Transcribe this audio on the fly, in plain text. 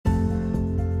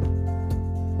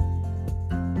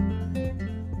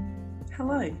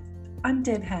Hello, I'm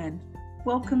Deb Hand.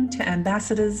 Welcome to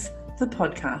Ambassadors, the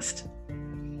podcast.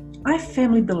 I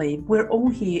firmly believe we're all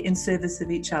here in service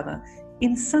of each other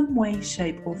in some way,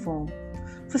 shape or form.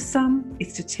 For some,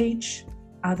 it's to teach,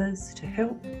 others to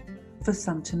help, for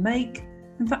some to make,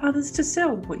 and for others to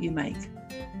sell what you make.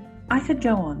 I could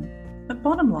go on, but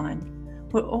bottom line,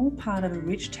 we're all part of a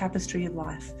rich tapestry of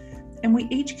life, and we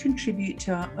each contribute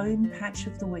to our own patch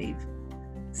of the weave.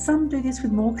 Some do this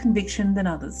with more conviction than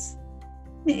others.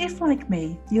 Now, if, like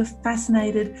me, you're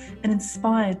fascinated and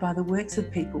inspired by the works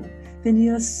of people, then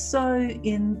you're so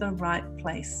in the right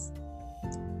place.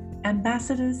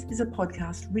 Ambassadors is a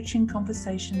podcast rich in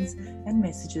conversations and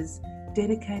messages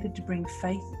dedicated to bring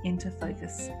faith into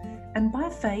focus. And by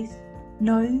faith,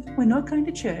 no, we're not going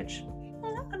to church,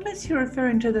 unless you're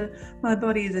referring to the my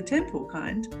body is a temple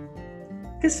kind.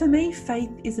 Because for me,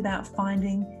 faith is about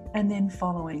finding and then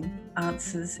following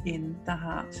answers in the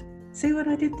heart. See what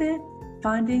I did there?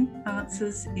 Finding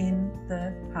answers in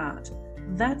the heart.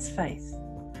 That's faith.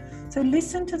 So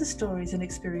listen to the stories and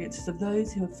experiences of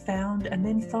those who have found and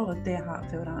then followed their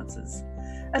heartfelt answers.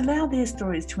 Allow their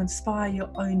stories to inspire your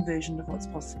own version of what's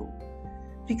possible.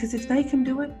 Because if they can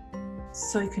do it,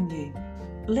 so can you.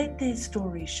 Let their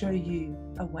story show you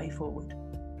a way forward.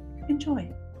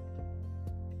 Enjoy.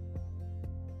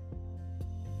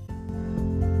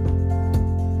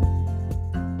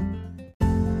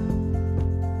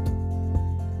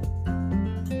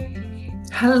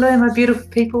 Hello, my beautiful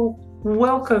people.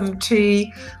 Welcome to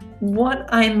what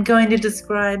I'm going to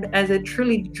describe as a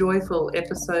truly joyful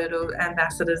episode of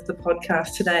Ambassadors, the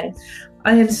podcast today.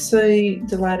 I am so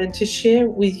delighted to share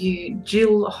with you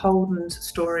Jill Holden's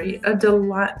story, a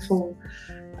delightful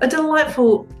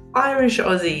Irish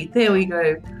Aussie. There we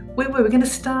go. We're going to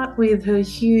start with her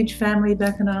huge family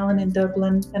back in Ireland, in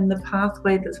Dublin, and the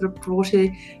pathway that sort of brought her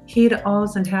here to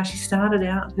Oz and how she started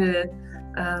out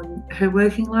her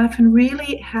working life, and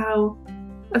really how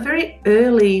a very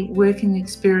early working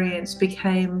experience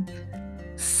became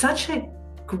such a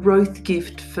growth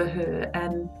gift for her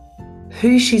and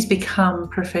who she's become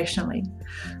professionally.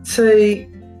 So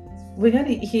we're going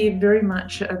to hear very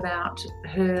much about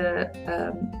her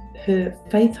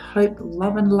faith, hope,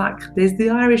 love and luck. There's the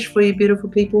Irish for you, beautiful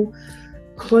people.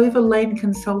 Clover Lane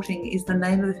Consulting is the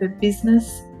name of her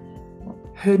business.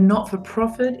 Her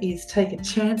not-for-profit is Take a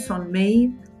Chance on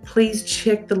Me. Please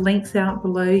check the links out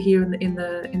below here in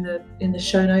the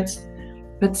show notes.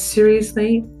 But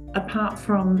seriously, apart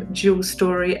from Jill's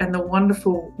story and the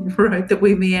wonderful road that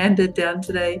we meandered down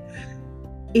today,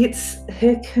 it's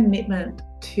her commitment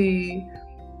to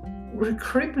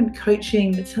recruitment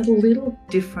coaching that's a little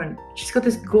different. She's got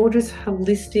this gorgeous,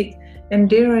 holistic, and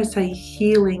dare I say,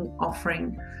 healing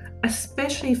offering,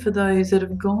 especially for those that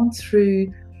have gone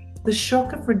through the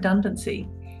shock of redundancy.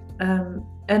 And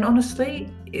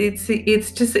honestly, it's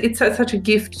such a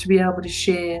gift to be able to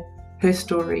share her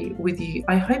story with you.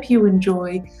 I hope you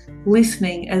enjoy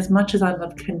listening as much as I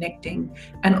love connecting.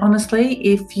 And honestly,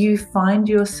 if you find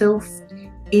yourself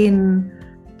in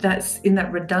that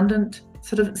redundant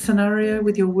sort of scenario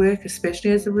with your work, especially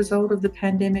as a result of the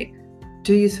pandemic,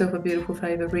 do yourself a beautiful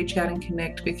favor, reach out and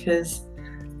connect, because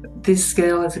this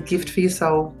girl is a gift for your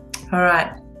soul. All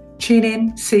right. Tune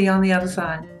in. See you on the other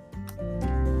side.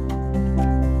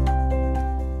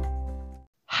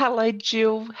 Hello,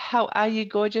 Jill. How are you,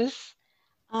 gorgeous?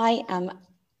 I am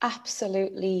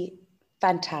absolutely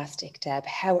fantastic, Deb.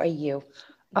 How are you?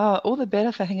 Oh, all the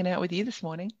better for hanging out with you this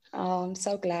morning. Oh, I'm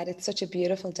so glad. It's such a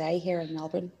beautiful day here in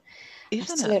Melbourne.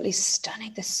 Isn't absolutely it?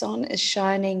 Stunning. The sun is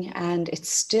shining and it's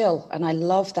still, and I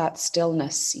love that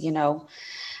stillness, you know.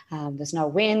 There's no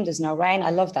wind, there's no rain. I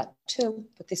love that too.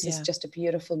 But this is just a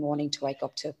beautiful morning to wake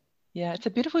up to. Yeah, it's a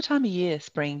beautiful time of year,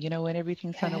 spring, when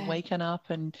everything's kind of waking up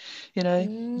and,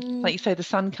 like you say, the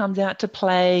sun comes out to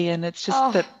play, and it's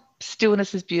just the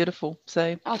stillness is beautiful.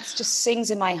 So it just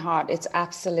sings in my heart. It's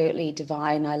absolutely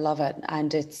divine. I love it.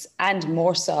 And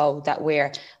more so that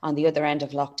we're on the other end of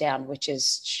lockdown, which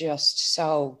is just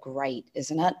so great,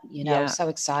 isn't it? So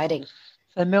exciting.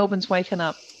 So Melbourne's waking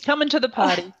up, coming to the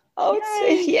party.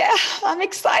 I'm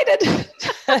excited.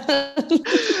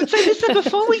 So listen,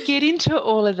 before we get into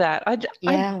all of that, I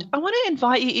want to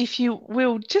invite you, if you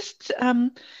will, just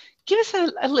give us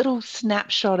a little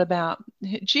snapshot about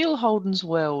Jill Holden's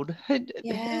world. Who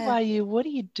are you? What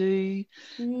do you do?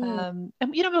 And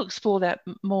we'll explore that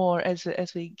more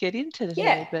as we get into the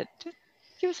day, but just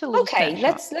give us a little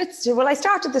snapshot. Let's do. Will I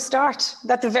start at the start,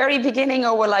 at the very beginning,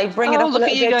 or will I bring it up? Look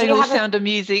at you going to the Sound of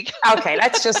Music. Okay,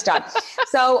 let's just start.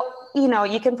 So,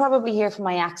 you can probably hear from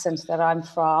my accent that I'm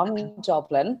from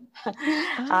Dublin.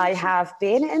 I have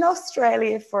been in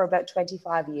Australia for about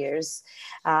 25 years.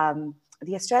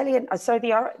 the Australian, sorry,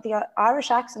 the Irish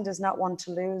accent is not one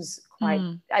to lose quite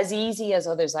as easy as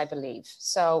others, I believe.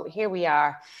 So here we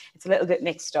are. It's a little bit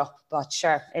mixed up, but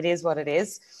sure, it is what it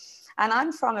is. And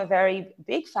I'm from a very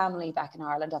big family back in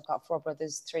Ireland. I've got 4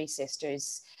 brothers, 3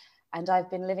 sisters, and I've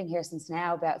been living here since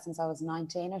I was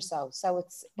 19 or so. So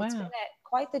it's been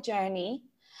quite the journey,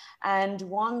 and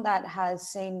one that has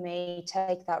seen me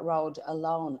take that road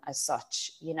alone as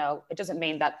such. You know, it doesn't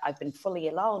mean that I've been fully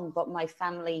alone, but my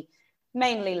family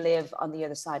mainly live on the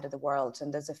other side of the world,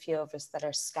 and there's a few of us that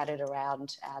are scattered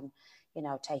around, you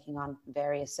know, taking on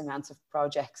various amounts of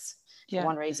projects for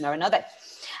one reason or another.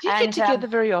 Do you get together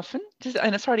very often?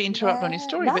 And sorry to interrupt on your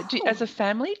story, but as a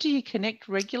family, do you connect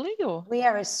regularly? Or we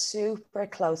are a super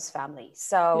close family.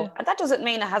 So and that doesn't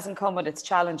mean it hasn't come with its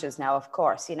challenges now, of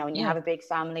course. You know, when you have a big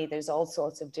family, there's all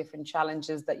sorts of different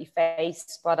challenges that you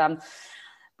face.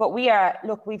 But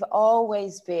we've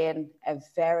always been a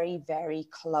very, very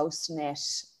close-knit,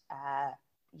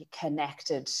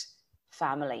 connected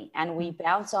family. And we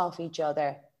bounce off each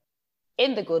other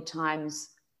in the good times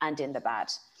and in the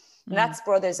bad. And that's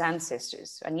brothers and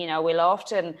sisters. And, you know, we'll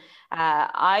often,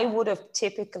 I would have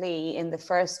typically in the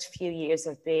first few years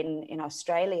of being in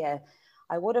Australia,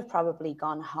 I would have probably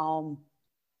gone home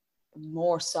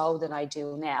more so than I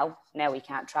do now. Now we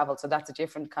can't travel, so that's a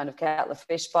different kind of kettle of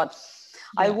fish. But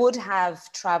I would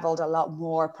have traveled a lot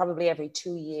more, probably every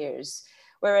 2 years.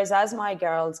 Whereas as my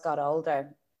girls got older,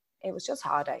 it was just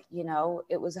harder, you know,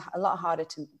 it was a lot harder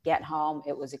to get home.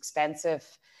 It was expensive.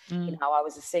 You know, I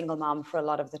was a single mom for a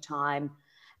lot of the time,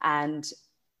 and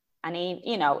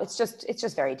you know, it's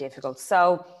just very difficult.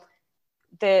 So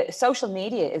the social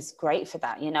media is great for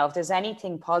that. You know, if there's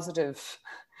anything positive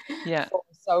for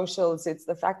socials, it's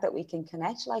the fact that we can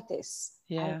connect like this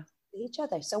with each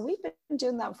other. So we've been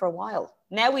doing that for a while.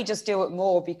 Now we just do it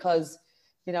more because,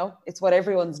 you know, it's what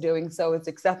everyone's doing, so it's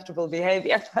acceptable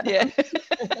behavior.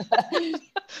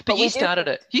 But you started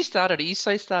it. You started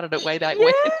it way back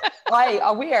when.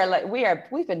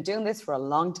 We've been doing this for a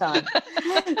long time.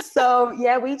 So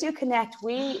yeah, we do connect.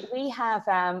 We have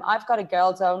I've got a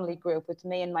girls only group with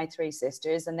me and my 3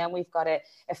 sisters, and then we've got a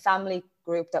family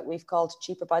group that we've called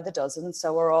Cheaper by the Dozen.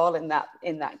 So we're all in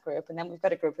that group, and then we've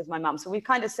got a group with my mum. So we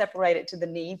kind of separate it to the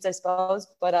needs, I suppose.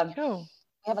 But cool.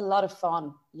 We have a lot of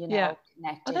fun, you know,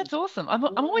 connecting. Oh, that's awesome. I'm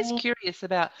always curious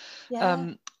about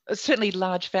certainly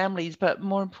large families, but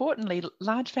more importantly,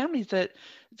 large families that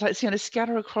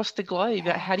scatter across the globe.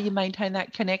 How do you maintain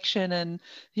that connection? And,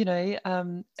 you know,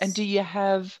 and do you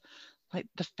have like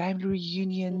the family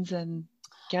reunions and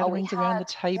gatherings around the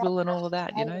table and all of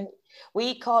that, you know?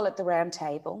 We call it the round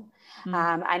table.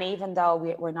 And even though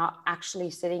we're not actually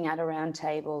sitting at a round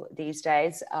table these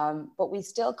days, but we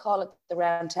still call it the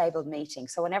round table meeting.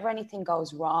 So whenever anything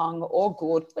goes wrong or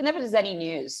good, whenever there's any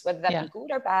news, whether that be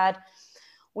good or bad,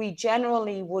 we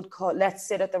generally would call, let's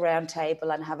sit at the round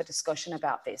table and have a discussion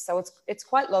about this. So it's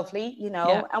quite lovely, you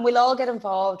know, and we'll all get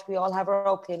involved. We all have our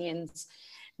opinions.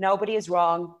 Nobody is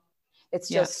wrong. It's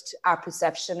just our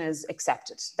perception is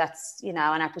accepted. That's, you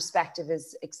know, and our perspective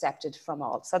is accepted from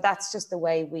all. So that's just the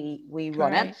way we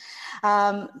run it.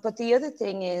 But the other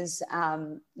thing is,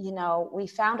 you know, we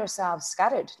found ourselves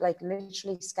scattered, like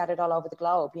literally scattered all over the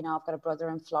globe. You know, I've got a brother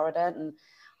in Florida, and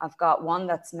I've got one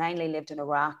that's mainly lived in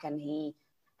Iraq, and he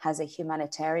has a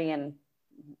humanitarian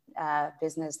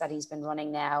business that he's been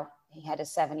running now. He had a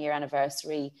 7-year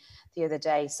anniversary the other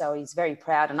day, so he's very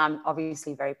proud, and I'm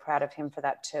obviously very proud of him for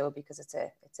that too, because it's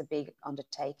a big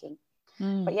undertaking.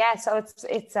 But yeah, so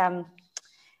it's an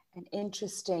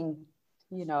interesting,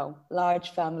 you know,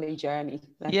 large family journey.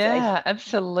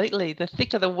 Absolutely, the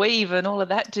thick of the weave and all of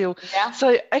that deal.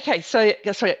 So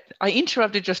sorry, I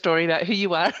interrupted your story about who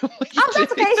you are. That's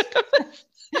okay.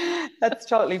 That's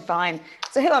totally fine.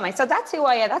 So who am I? So that's who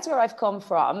I am. That's where I've come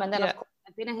from, and then of course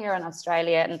I've been here in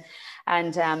Australia,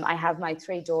 and I have my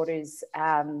 3 daughters,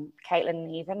 Caitlin,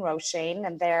 Eve, and Roisin,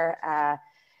 and they're,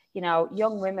 you know,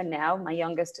 young women now. My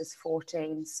youngest is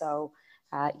 14, so,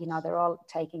 you know, they're all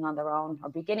taking on their own, or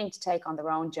beginning to take on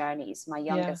their own journeys. My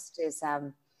youngest is,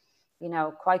 you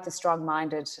know, quite the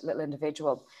strong-minded little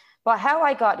individual. But how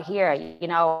I got here, you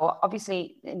know,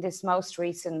 obviously in this most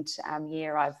recent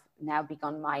year, I've now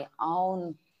begun my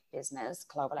own business,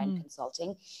 Cloverline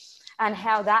Consulting. And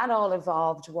how that all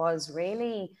evolved was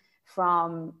really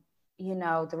from, you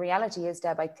know, the reality is,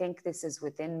 Deb, I think this is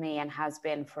within me and has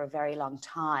been for a very long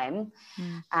time.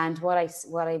 And what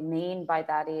I mean by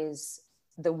that is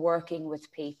the working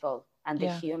with people and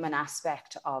the human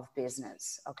aspect of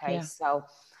business. Okay. So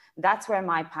that's where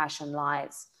my passion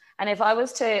lies. And if I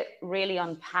was to really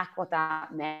unpack what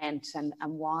that meant and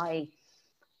why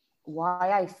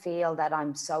I feel that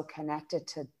I'm so connected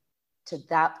to to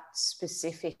that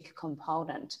specific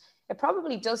component. It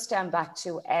probably does stem back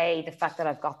to the fact that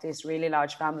I've got this really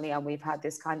large family and we've had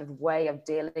this kind of way of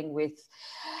dealing with,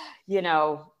 you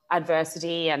know,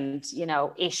 adversity and, you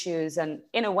know, issues. And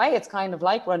in a way, it's kind of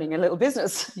like running a little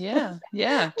business. Yeah,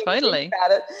 totally.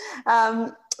 About it.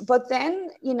 But then,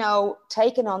 you know,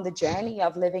 taking on the journey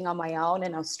of living on my own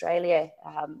in Australia,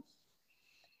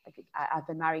 I've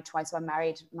been married twice. So I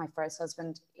married my first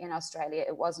husband in Australia.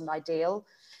 It wasn't ideal.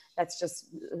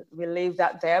 We'll leave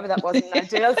that there, but that wasn't an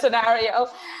ideal scenario.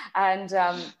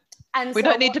 And we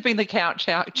don't need to bring the couch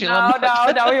out, Jill.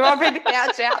 No, we won't bring the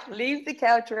couch out. Leave the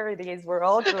couch where everything is. We're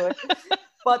all good.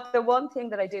 But the one thing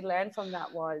that I did learn from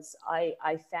that was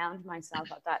I found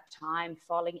myself at that time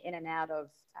falling in and out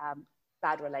of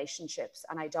bad relationships.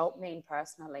 And I don't mean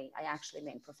personally, I actually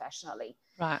mean professionally.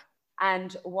 Right.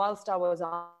 And whilst I was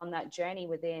on that journey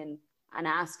within and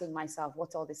asking myself,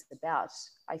 what's all this about?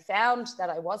 I found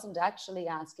that I wasn't actually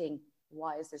asking,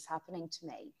 why is this happening to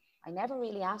me? I never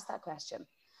really asked that question.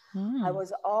 I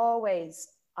always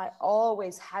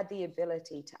had the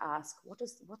ability to ask,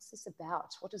 what's this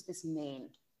about? What does this mean?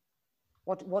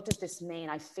 What does this mean?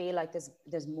 I feel like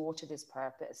there's more to this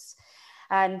purpose.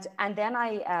 And then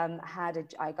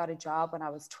I got a job when I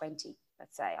was 20,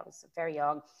 let's say. I was very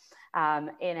young,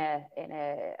 in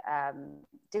a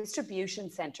distribution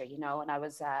center, you know, and I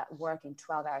was working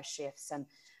 12-hour shifts, and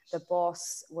the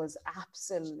boss was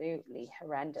absolutely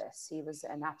horrendous. He was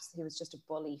just a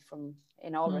bully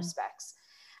in all respects.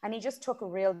 And he just took a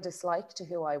real dislike to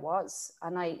who I was.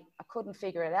 And I couldn't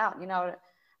figure it out. You know,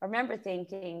 I remember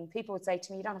thinking, people would say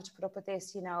to me, you don't have to put up with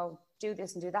this, you know, do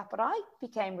this and do that. But I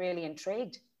became really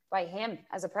intrigued by him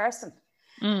as a person.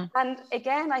 And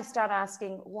again, I start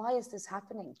asking, why is this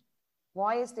happening?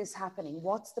 Why is this happening?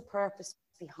 What's the purpose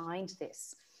behind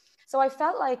this? So I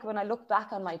felt like when I look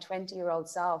back on my 20-year-old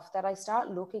self, that I start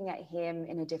looking at him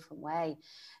in a different way.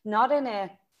 Not in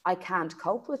I can't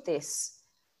cope with this.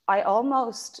 I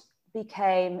almost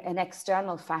became an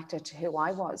external factor to who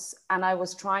I was. And I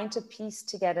was trying to piece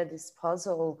together this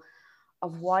puzzle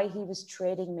of why he was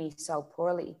treating me so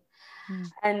poorly.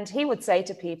 And he would say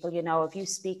to people, you know, if you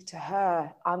speak to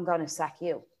her, I'm going to sack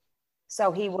you.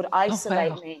 So he would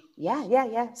isolate me.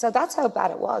 Yeah. So that's how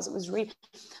bad it was. It was really,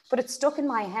 but it stuck in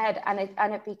my head, and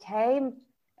it became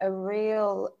a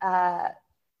real,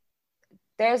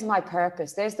 there's my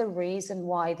purpose. There's the reason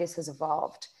why this has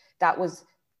evolved. That was,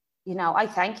 you know, I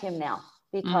thank him now,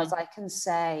 because I can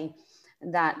say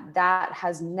that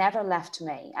has never left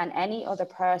me. And any other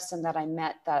person that I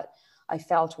met that I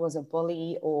felt was a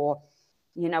bully or,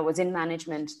 you know, was in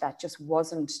management that just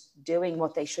wasn't doing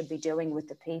what they should be doing with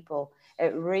the people,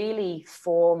 it really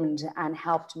formed and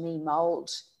helped me mold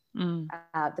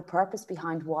the purpose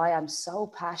behind why I'm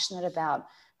so passionate about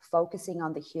focusing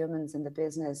on the humans in the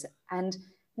business and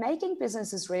making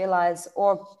businesses realize,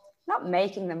 or not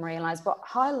making them realize, but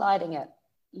highlighting it,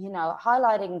 you know,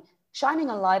 shining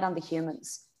a light on the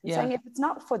humans and saying, if it's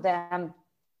not for them,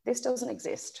 this doesn't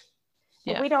exist.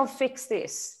 If we don't fix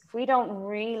this, if we don't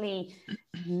really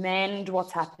mend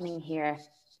what's happening here,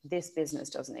 this business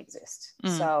doesn't exist.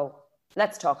 So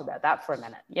let's talk about that for a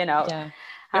minute, you know. Yeah,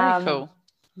 very cool.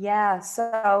 Yeah,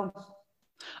 so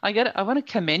I want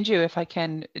to commend you, if I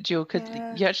can, Jill, because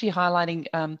you're actually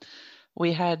highlighting,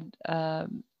 we had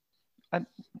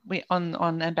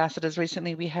on Ambassadors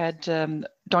recently, we had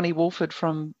Donnie Wolford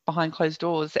from Behind Closed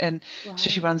Doors, and so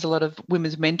she runs a lot of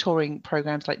women's mentoring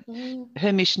programs. Like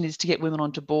her mission is to get women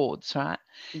onto boards, right?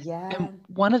 Yeah. And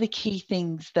one of the key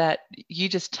things that you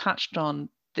just touched on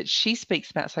that she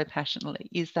speaks about so passionately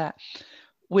is that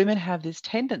women have this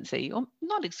tendency, or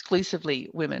not exclusively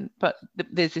women, but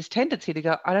there's this tendency to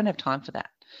go, I don't have time for that.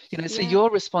 You know, so your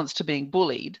response to being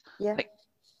bullied, like,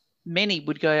 many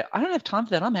would go, I don't have time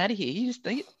for that. I'm out of here. You just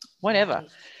think whatever.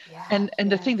 And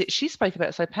the thing that she spoke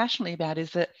about so passionately about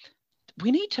is that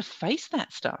we need to face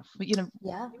that stuff. You know,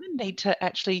 women need to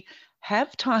actually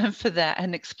have time for that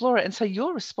and explore it. And so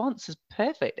your response is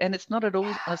perfect. And it's not at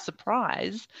all a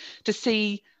surprise to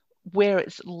see where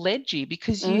it's led you,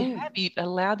 because you've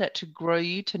allowed that to grow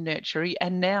you, to nurture you.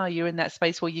 And now you're in that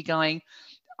space where you're going,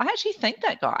 I actually thank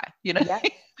that guy, you know. Yeah,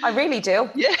 I really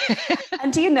do. Yeah.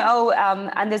 And do you know,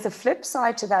 and there's a flip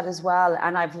side to that as well.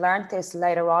 And I've learned this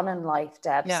later on in life,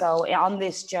 Deb. Yeah. So on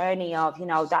this journey of, you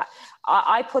know, that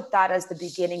I put that as the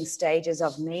beginning stages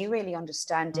of me really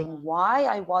understanding why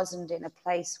I wasn't in a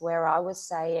place where I was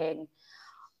saying,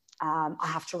 I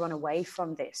have to run away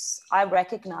from this. I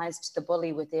recognized the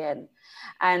bully within,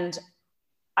 and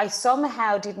I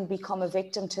somehow didn't become a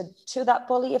victim to that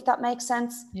bully, if that makes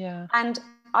sense. Yeah. And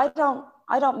I don't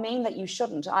don't mean that you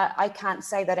shouldn't. I can't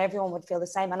say that everyone would feel the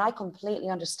same. And I completely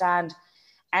understand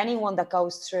anyone that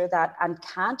goes through that and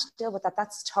can't deal with that.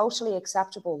 That's totally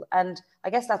acceptable. And I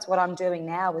guess that's what I'm doing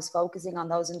now, is focusing on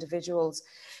those individuals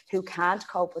who can't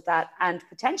cope with that and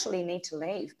potentially need to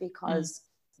leave, because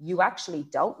you actually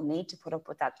don't need to put up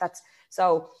with that.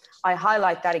 So I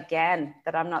highlight that again,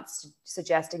 that I'm not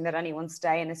suggesting that anyone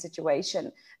stay in a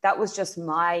situation. That was just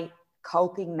my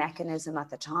coping mechanism at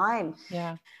the time.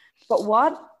 Yeah. But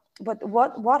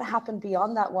what happened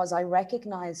beyond that was I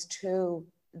recognized too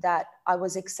that I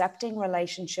was accepting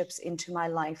relationships into my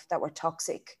life that were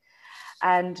toxic.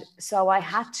 And so I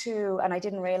had to, and I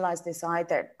didn't realize this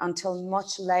either until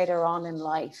much later on in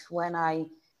life, when I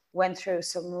went through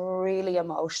some really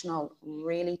emotional,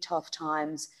 really tough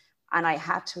times, and I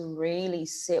had to really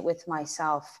sit with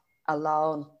myself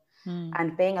alone.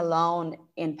 And being alone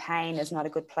in pain is not a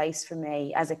good place for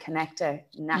me as a connector.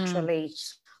 Naturally,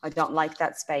 I don't like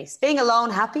that space. Being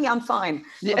alone happy, I'm fine.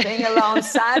 Yeah. But being alone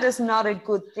sad is not a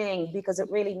good thing, because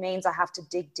it really means I have to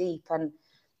dig deep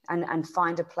and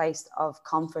find a place of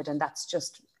comfort. And that's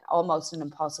just almost an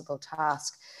impossible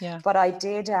task. Yeah. But I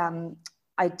did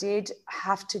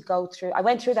have to go through, I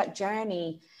went through that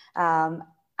journey, and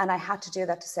I had to do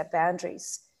that to set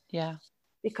boundaries. Yeah.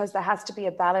 Because there has to be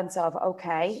a balance of,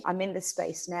 okay, I'm in this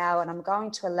space now and I'm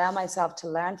going to allow myself to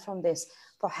learn from this.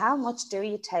 But how much do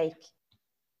you take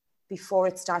before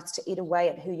it starts to eat away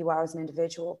at who you are as an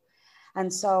individual?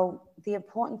 And so the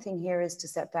important thing here is to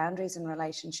set boundaries in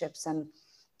relationships. And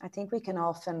I think we can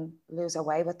often lose our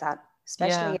way with that,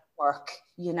 especially at work,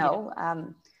 you know.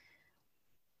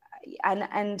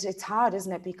 And it's hard,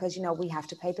 isn't it? Because, you know, we have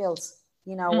to pay bills,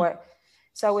 you know,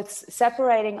 so it's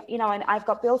separating, you know, and I've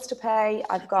got bills to pay,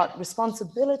 I've got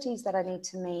responsibilities that I need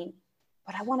to meet,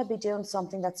 but I want to be doing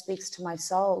something that speaks to my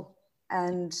soul.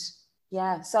 And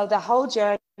so the whole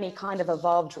journey kind of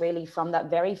evolved really from that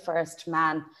very first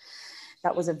man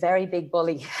that was a very big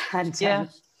bully. And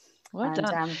well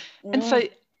done.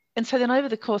 And so then over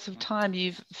the course of time,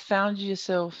 you've found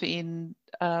yourself in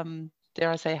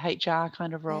dare I say HR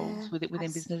kind of roles within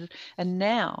businesses, and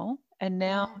now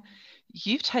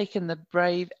you've taken the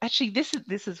brave. Actually,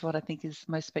 this is what I think is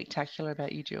most spectacular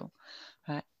about you, Jill.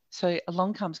 Right. So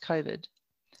along comes COVID,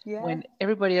 when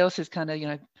everybody else is kind of, you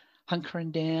know,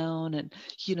 hunkering down and,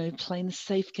 you know, playing the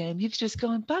safe game. You've just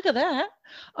gone, bugger that.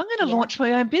 I'm going to launch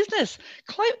my own business.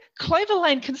 Clover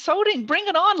Lane Consulting, bring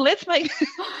it on. Let's make.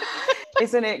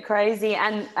 Isn't it crazy?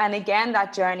 And again,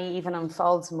 that journey even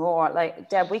unfolds more. Like,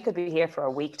 Deb, we could be here for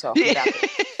a week talking about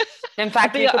it. In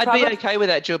fact, I'd be okay with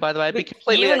that, Jill, by the way. I'd be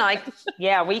completely you and I,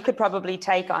 we could probably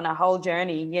take on a whole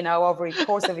journey, you know, over the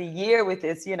course of a year with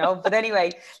this, you know. But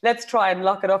anyway, let's try and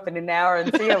lock it up in an hour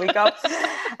and see how we go.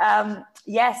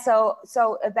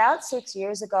 So about 6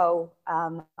 years ago,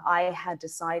 I had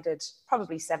decided,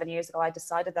 probably 7 years ago, I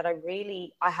decided that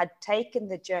I had taken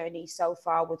the journey so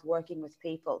far with working with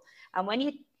people. And when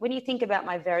you think about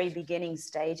my very beginning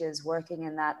stages working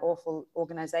in that awful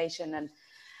organization, and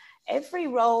every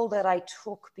role that I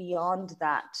took beyond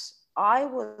that, I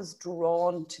was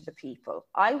drawn to the people.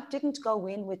 I didn't go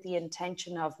in with the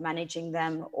intention of managing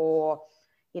them or,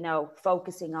 you know,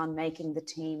 focusing on making the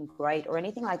team great or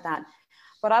anything like that.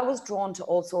 But I was drawn to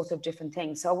all sorts of different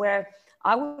things. So where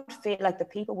I would feel like the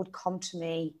people would come to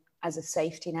me as a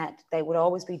safety net, they would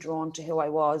always be drawn to who I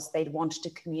was. They'd want to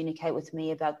communicate with me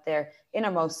about their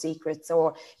innermost secrets,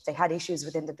 or if they had issues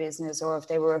within the business, or if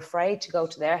they were afraid to go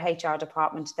to their HR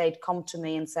department, they'd come to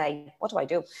me and say, what do I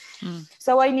do?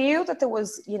 So I knew that there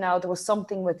was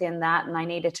something within that, and I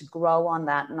needed to grow on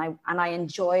that. And I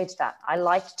enjoyed that. I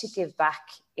liked to give back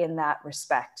in that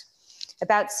respect.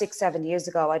 About 6-7 years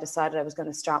ago, I decided I was going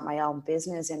to start my own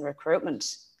business in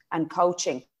recruitment and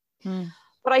coaching.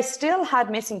 But I still had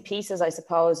missing pieces, I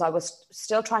suppose. I was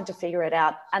still trying to figure it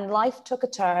out. And life took a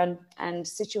turn and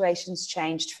situations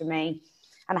changed for me.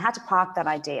 And I had to park that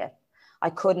idea.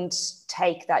 I couldn't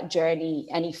take that journey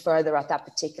any further at that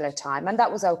particular time. And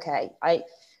that was okay. I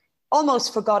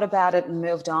almost forgot about it and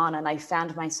moved on. And I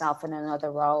found myself in another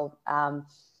role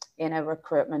in a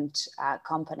recruitment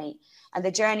company. And the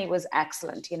journey was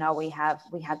excellent. You know, we had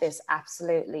this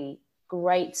absolutely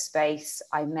great space.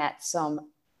 I met some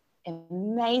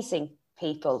amazing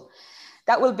people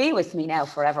that will be with me now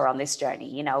forever on this journey,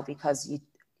 you know, because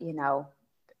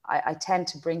I tend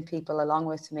to bring people along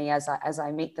with me as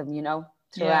I meet them, you know,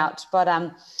 throughout. But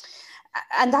and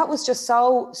that was just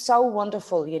so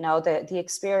wonderful, you know. The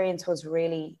experience was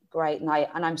really great,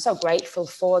 and I'm so grateful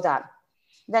for that.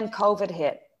 Then COVID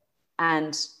hit,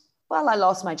 and I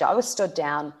lost my job. I was stood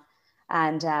down,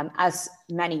 and as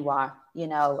many were, you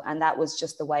know, and that was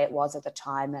just the way it was at the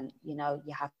time. And, you know,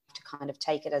 you have to kind of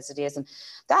take it as it is. And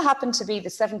that happened to be the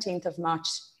 17th of March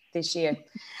this year.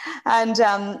 And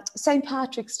St.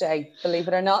 Patrick's Day, believe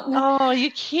it or not. Oh,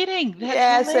 you're kidding.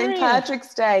 That's hilarious. St.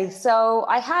 Patrick's Day. So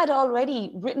I had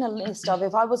already written a list of,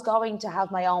 if I was going to have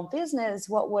my own business,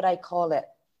 what would I call it?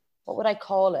 What would I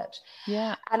call it?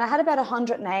 Yeah. And I had about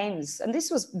 100 names. And this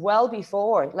was well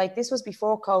before, like this was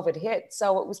before COVID hit.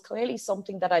 So it was clearly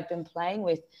something that I'd been playing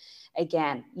with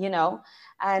again, you know.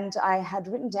 And I had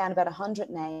written down about 100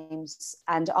 names.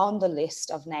 And on the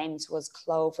list of names was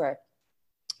Clover,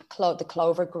 the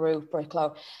Clover Group, or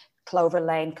Clover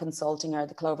Lane Consulting, or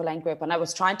the Clover Lane Group. And I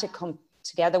was trying to come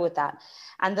together with that.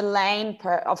 And the Lane,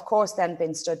 of course, then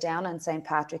being stood down on St.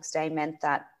 Patrick's Day meant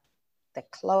that the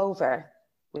Clover,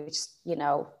 which, you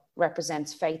know,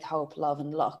 represents faith, hope, love,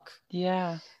 and luck.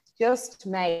 Yeah. Just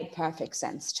made perfect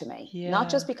sense to me. Yeah. Not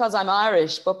just because I'm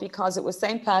Irish, but because it was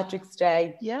St. Patrick's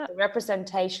Day. Yeah. The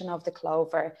representation of the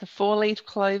clover. The 4-leaf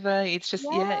clover. It's just,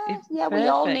 it's we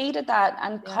all needed that.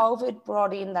 And yeah. COVID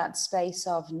brought in that space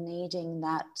of needing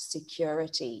that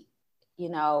security. You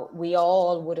know, we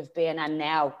all would have been, and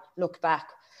now look back,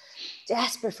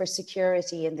 desperate for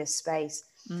security in this space.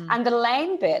 Mm. And the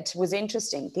lane bit was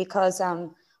interesting because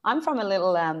I'm from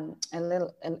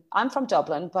I'm from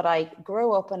Dublin, but I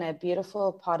grew up in a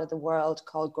beautiful part of the world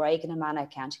called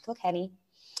Graiguenamanagh, County Kilkenny.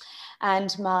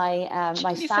 And my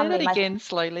Can you family. Say that again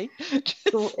slowly.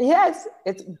 Yes,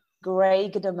 it's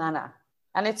Graiguenamanagh.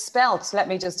 And it's spelt, let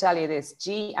me just tell you this,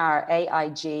 Graiguenamanagh.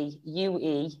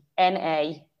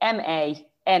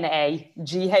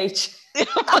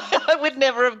 I would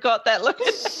never have got that. Look.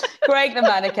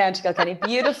 Graiguenamanagh, County Kilkenny,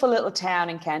 beautiful little town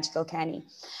in County Kilkenny.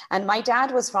 And my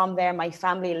dad was from there. My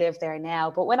family lived there now.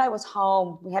 But when I was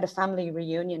home, we had a family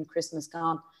reunion, Christmas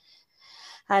gone.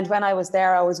 And when I was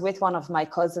there, I was with one of my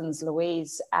cousins,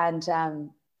 Louise, and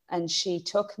she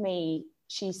took me.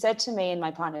 She said to me and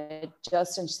my partner,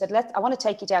 Justin, she said, I want to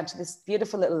take you down to this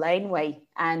beautiful little laneway.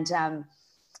 And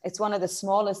it's one of the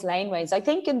smallest laneways, I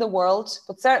think, in the world,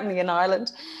 but certainly in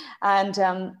Ireland.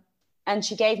 And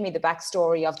she gave me the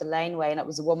backstory of the laneway. And it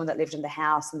was a woman that lived in the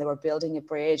house and they were building a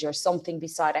bridge or something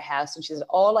beside a house. And she said,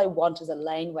 all I want is a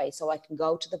laneway so I can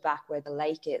go to the back where the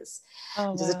lake is.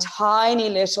 Oh, there's a tiny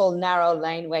little narrow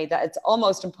laneway that it's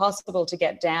almost impossible to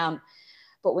get down.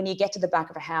 But when you get to the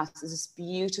back of a house, there's this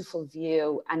beautiful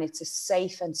view and it's a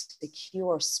safe and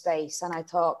secure space. And I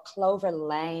thought Clover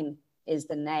Lane is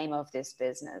the name of this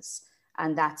business.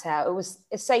 And that's how it was.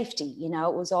 A safety, you know,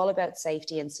 it was all about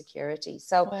safety and security.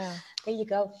 So There you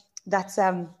go. That's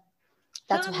how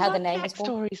the name is born.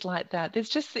 Stories like that. There's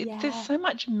just there's so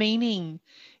much meaning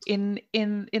in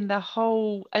the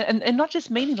whole, and not just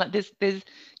meaning, like there's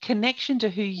connection to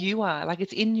who you are. Like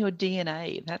it's in your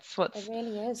DNA. That's what's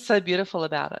really is so beautiful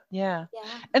about it. Yeah.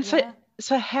 And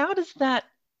so how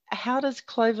does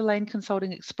Clover Lane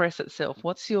Consulting express itself?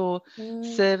 What's your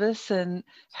service and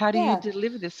how do you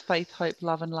deliver this faith, hope,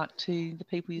 love and luck to the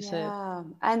people you serve?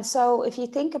 And so if you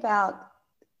think about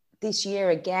this year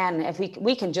again, if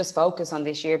we can just focus on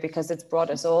this year because it's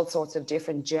brought us all sorts of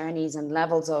different journeys and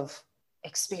levels of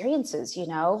experiences, you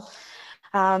know,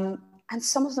 and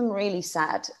some of them really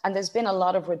sad. And there's been a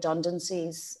lot of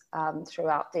redundancies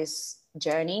throughout this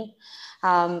journey.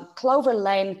 Clover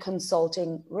Lane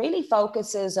Consulting really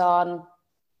focuses on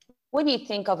when you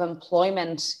think of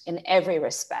employment in every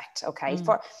respect, okay?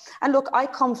 And look, I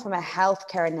come from a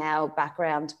healthcare now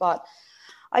background, but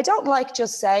I don't like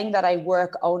just saying that I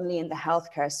work only in the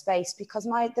healthcare space because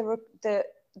the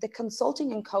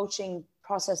consulting and coaching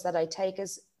process that I take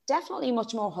is definitely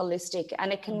much more holistic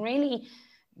and it can really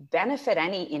benefit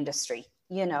any industry,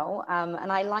 you know? And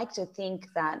I like to think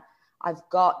that I've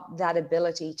got that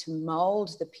ability to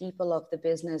mold the people of the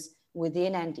business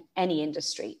within any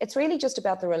industry. It's really just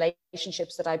about the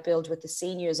relationships that I build with the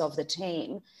seniors of the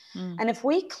team. And if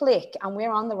we click and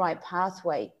we're on the right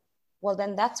pathway, well,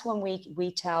 then that's when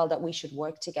we tell that we should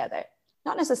work together.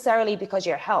 Not necessarily because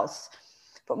your health,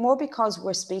 but more because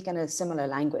we're speaking a similar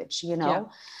language, you know? Yeah.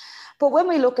 But when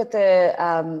we look at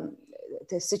the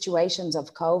situations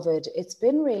of COVID, it's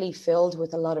been really filled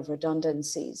with a lot of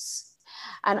redundancies.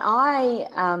 And I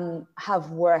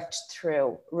have worked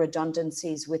through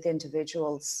redundancies with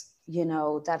individuals, you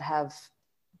know, that have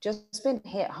just been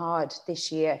hit hard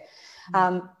this year.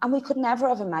 And we could never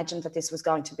have imagined that this was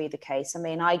going to be the case. I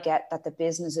mean, I get that the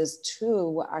businesses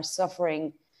too are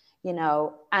suffering, you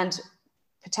know, and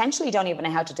potentially don't even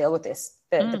know how to deal with this.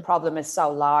 The problem is so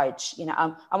large, you know,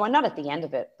 and we're not at the end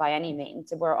of it by any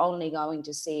means. We're only going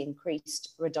to see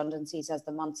increased redundancies as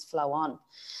the months flow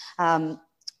on,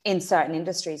 in certain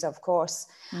industries, of course.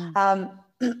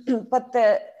 But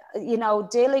you know,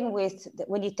 dealing with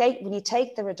when you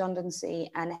take the redundancy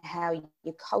and how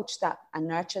you coach that and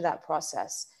nurture that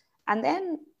process, and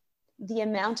then the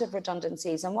amount of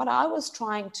redundancies. And what I was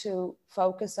trying to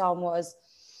focus on was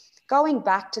going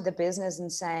back to the business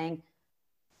and saying,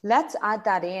 let's add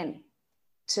that in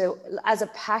to as a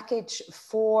package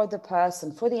for the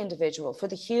person, for the individual, for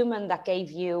the human that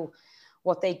gave you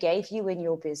what they gave you in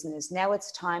your business. Now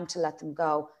it's time to let them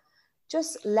go.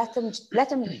 Just let them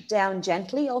down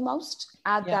gently, almost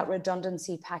add that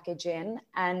redundancy package in,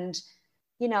 and,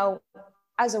 you know,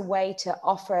 as a way to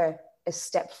offer a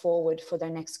step forward for their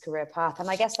next career path. And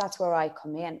I guess that's where I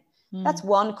come in. That's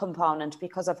one component,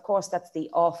 because of course that's the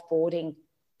offboarding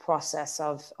process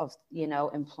of you know,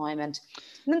 employment.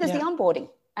 And then there's the onboarding,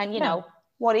 and, you know,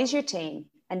 what is your team?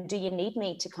 And do you need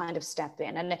me to kind of step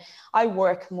in? And I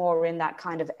work more in that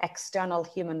kind of external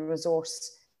human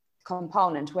resource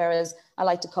component, whereas I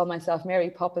like to call myself Mary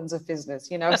Poppins of business,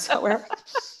 you know. So we're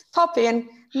pop in,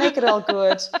 make it all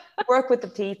good, work with the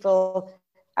people.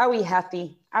 Are we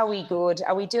happy? Are we good?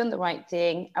 Are we doing the right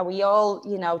thing? Are we all,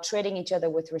 you know, treating each other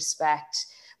with respect?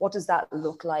 What does that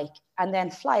look like? And then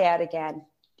fly out again.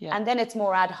 Yeah. And then it's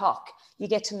more ad hoc. You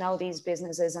get to know these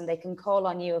businesses and they can call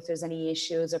on you if there's any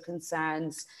issues or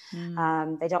concerns.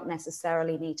 They don't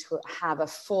necessarily need to have a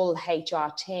full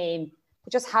HR team,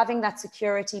 but just having that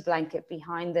security blanket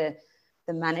behind the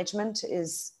management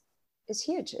is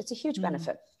huge. It's a huge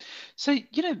benefit. So,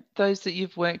 you know, those that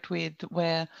you've worked with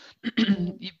where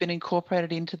you've been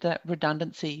incorporated into that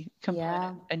redundancy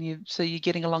component, and you're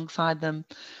getting alongside them,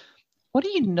 what do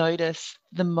you notice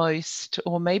the most?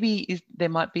 Or maybe there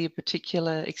might be a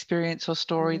particular experience or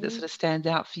story that sort of stands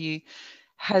out for you,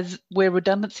 where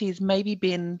redundancy has maybe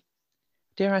been,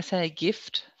 dare I say, a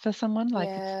gift for someone, like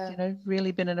it's, you know,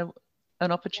 really been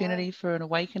an opportunity for an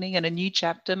awakening and a new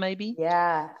chapter maybe?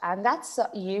 Yeah, and that's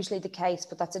usually the case,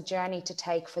 but that's a journey to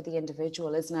take for the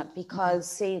individual, isn't it? Because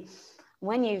see,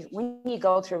 when you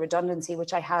go through redundancy,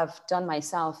 which I have done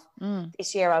myself,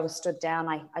 this year I was stood down.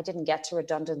 I didn't get to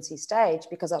redundancy stage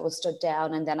because I was stood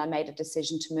down, and then I made a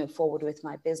decision to move forward with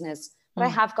my business. But I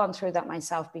have gone through that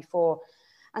myself before.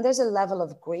 And there's a level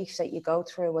of grief that you go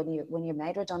through when you're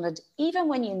made redundant. Even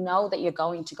when you know that you're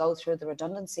going to go through the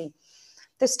redundancy,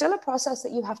 there's still a process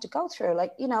that you have to go through.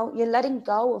 Like, you know, you're letting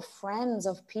go of friends,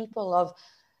 of people, of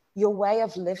your way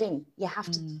of living. You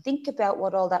have to think about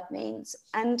what all that means.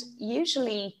 And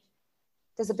usually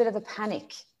there's a bit of a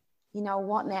panic, you know,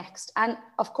 what next? And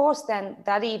of course, then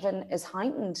that even is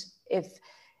heightened if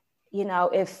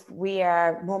we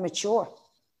are more mature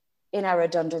in our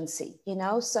redundancy, you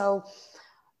know? So,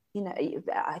 you know,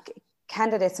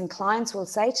 candidates and clients will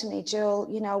say to me, Jill,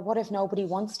 you know, what if nobody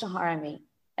wants to hire me?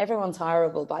 Everyone's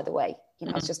hireable, by the way. You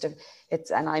know,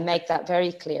 and I make that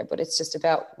very clear, but it's just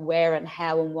about where and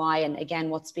how and why, and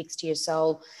again, what speaks to your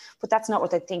soul. But that's not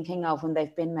what they're thinking of when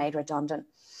they've been made redundant.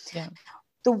 Yeah.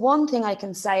 The one thing I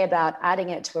can say about adding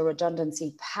it to a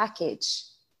redundancy package,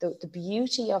 the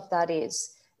beauty of that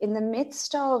is, in the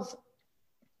midst of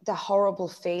the horrible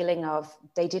feeling of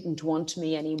they didn't want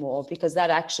me anymore, because that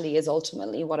actually is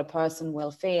ultimately what a person will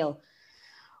feel,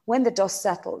 when the dust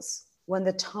settles, when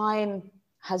the time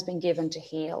has been given to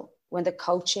heal, when the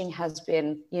coaching has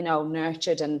been, you know,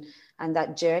 nurtured and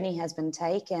that journey has been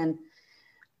taken,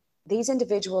 these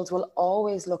individuals will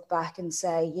always look back and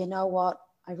say, you know what,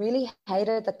 I really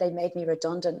hated that they made me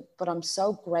redundant, but I'm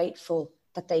so grateful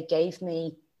that they gave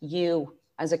me you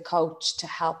as a coach to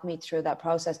help me through that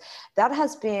process. That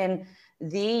has been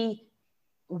the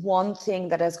one thing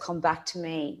that has come back to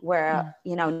me, where,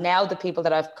 you know, now the people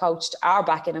that I've coached are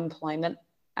back in employment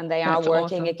and they are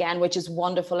working again, which is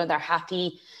wonderful, and they're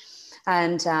happy.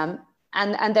 And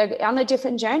they're on a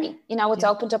different journey. You know, it's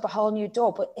opened up a whole new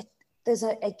door, but it's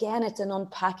an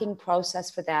unpacking process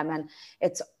for them. And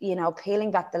it's, you know,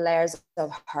 peeling back the layers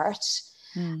of hurt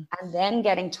and then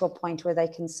getting to a point where they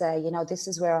can say, you know, this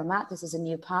is where I'm at. This is a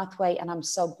new pathway. And I'm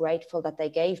so grateful that they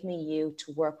gave me you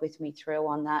to work with me through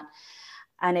on that.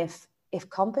 And if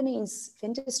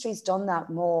industry's done that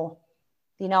more,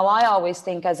 you know, I always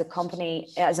think as a company,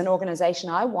 as an organization,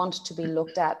 I want to be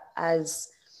looked at as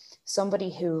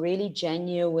somebody who really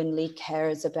genuinely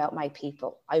cares about my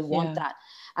people. I want that.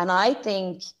 And I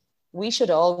think we should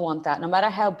all want that, no matter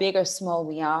how big or small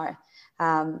we are.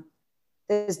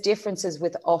 There's differences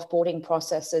with offboarding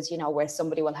processes, you know, where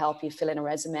somebody will help you fill in a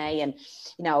resume and,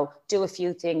 you know, do a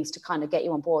few things to kind of get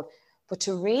you on board. But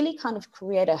to really kind of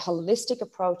create a holistic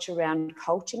approach around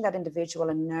coaching that individual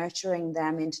and nurturing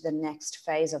them into the next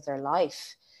phase of their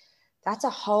life, that's a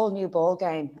whole new ball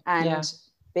game. And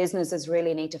businesses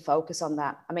really need to focus on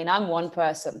that. I mean, I'm one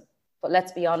person, But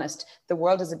let's be honest, the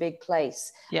world is a big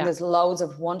place. Yeah. And there's loads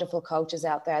of wonderful coaches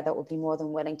out there that would be more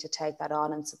than willing to take that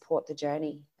on and support the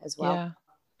journey as well. Yeah,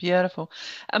 beautiful.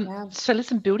 So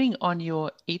listen, building on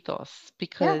your ethos,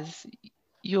 because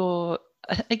you're,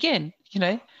 again, you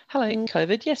know, hello,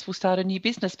 COVID, yes, we'll start a new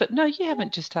business. But no, you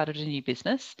haven't just started a new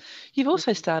business. You've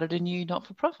also started a new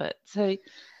not-for-profit. So,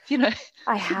 you know,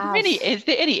 I have. Is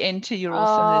there any end to your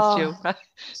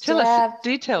awesomeness, Jill?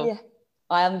 Do tell. Yeah.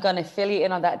 I am going to fill you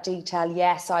in on that detail.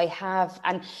 Yes, I have.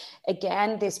 And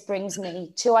again, this brings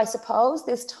me to, I suppose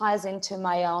this ties into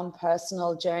my own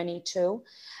personal journey too.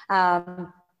 And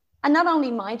not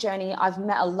only my journey, I've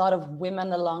met a lot of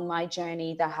women along my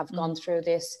journey that have gone through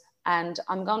this. And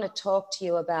I'm going to talk to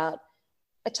you about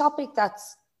a topic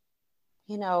that's,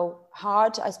 you know,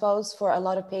 hard, I suppose, for a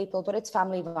lot of people, but it's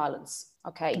family violence.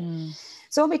 Okay.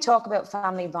 So when we talk about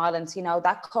family violence, you know,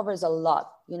 that covers a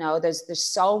lot. You know, there's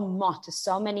so much, there's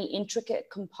so many intricate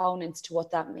components to what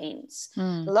that means.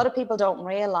 A lot of people don't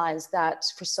realize that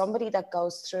for somebody that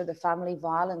goes through the family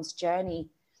violence journey,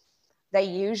 they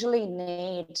usually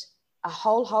need a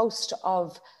whole host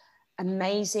of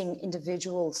amazing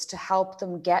individuals to help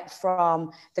them get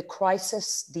from the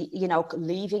crisis,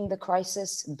 leaving the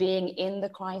crisis, being in the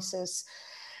crisis.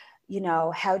 You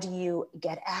know, how do you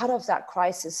get out of that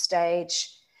crisis stage?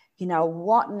 You know,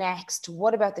 what next?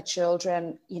 What about the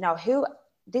children? You know,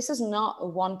 this is not a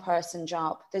one-person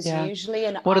job. There's usually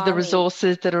an What army. are the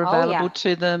resources that are available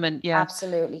to them? And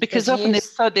absolutely. Because often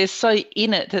they're so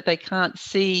in it that they can't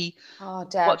see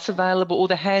what's available, or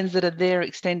the hands that are there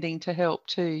extending to help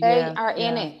too. They are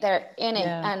in it. They're in it.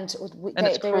 And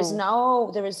there is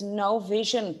no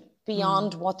vision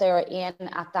beyond what they're in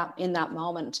that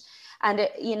moment. And,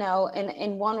 you know,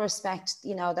 in one respect,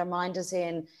 you know, their mind is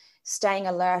in staying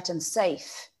alert and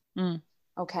safe.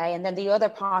 Okay. And then the other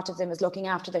part of them is looking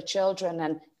after their children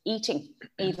and eating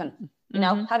even, you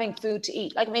know, having food to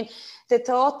eat. Like, I mean, the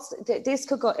thoughts, this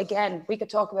could go, again, we could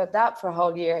talk about that for a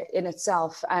whole year in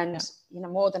itself. And, you know,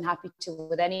 more than happy to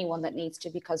with anyone that needs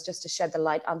to, because just to shed the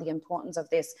light on the importance of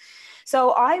this.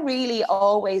 So I really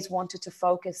always wanted to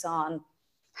focus on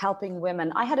helping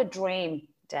women. I had a dream,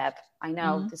 Deb. I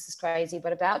know this is crazy,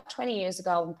 but about 20 years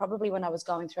ago, and probably when I was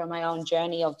going through my own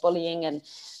journey of bullying and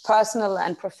personal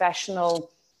and professional,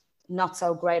 not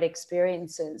so great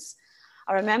experiences,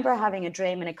 I remember having a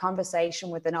dream and a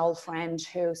conversation with an old friend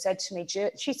who said to me,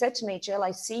 Jill, I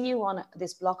see you on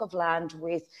this block of land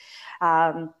with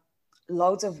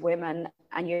loads of women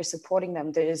and you're supporting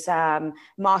them. There's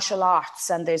martial arts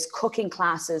and there's cooking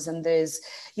classes and there's,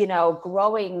 you know,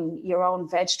 growing your own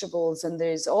vegetables, and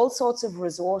there's all sorts of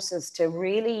resources to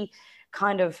really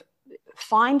kind of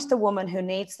find the woman who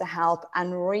needs the help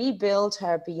and rebuild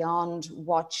her beyond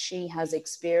what she has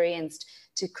experienced,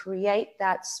 to create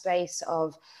that space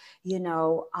of, you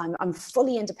know, I'm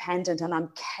fully independent and I'm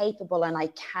capable and I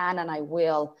can and I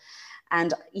will.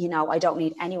 And, you know, I don't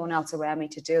need anyone else around me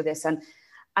to do this. And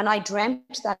I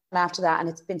dreamt that after that, and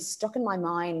it's been stuck in my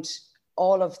mind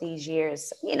all of these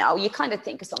years. You know, you kind of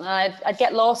think of something, I'd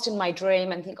get lost in my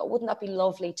dream and think, oh, wouldn't that be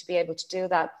lovely to be able to do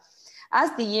that?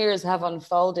 As the years have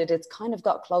unfolded, it's kind of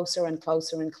got closer and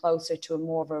closer and closer to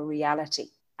more of a reality.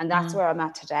 And that's where I'm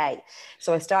at today.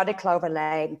 So I started Clover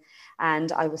Lane,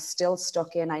 and I was still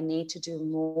stuck in, I need to do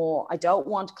more. I don't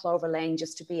want Clover Lane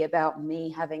just to be about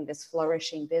me having this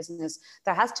flourishing business.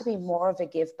 There has to be more of a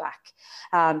give back.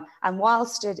 And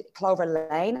whilst Clover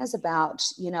Lane is about,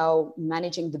 you know,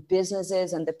 managing the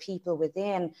businesses and the people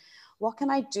within, what can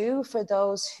I do for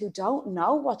those who don't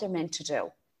know what they're meant to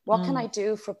do? What can I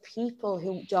do for people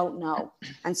who don't know?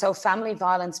 And so family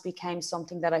violence became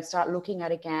something that I started looking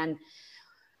at again.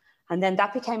 And then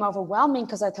that became overwhelming,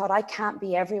 because I thought, I can't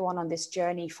be everyone on this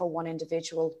journey for one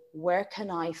individual. Where can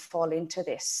I fall into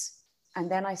this? And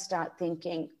then I start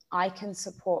thinking, I can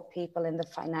support people in the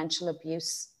financial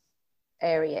abuse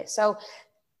area. So,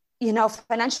 you know,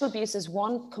 financial abuse is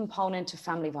one component of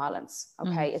family violence.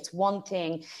 Okay. It's one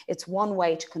thing. It's one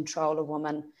way to control a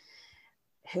woman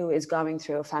who is going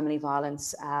through a family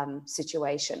violence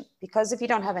situation. Because if you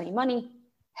don't have any money,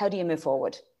 how do you move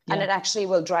forward? And it actually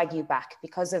will drag you back,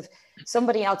 because of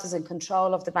somebody else is in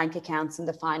control of the bank accounts and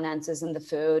the finances and the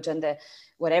food and the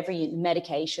whatever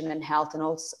medication and health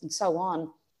and so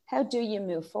on. How do you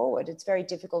move forward? It's very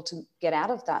difficult to get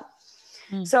out of that.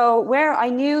 So where I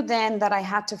knew then that I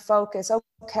had to focus,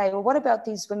 okay, well, what about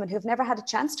these women who've never had a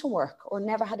chance to work or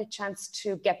never had a chance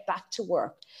to get back to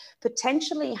work,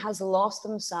 potentially has lost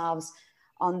themselves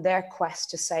on their quest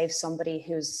to save somebody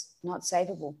who's not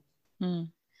savable.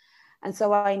 And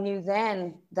so I knew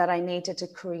then that I needed to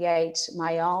create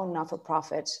my own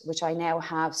not-for-profit, which I now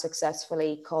have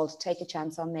successfully, called Take a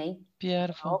Chance on Me.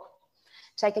 Beautiful.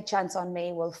 Take a Chance on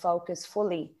Me will focus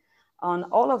fully on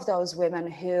all of those women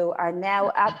who are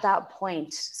now at that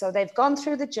point. So they've gone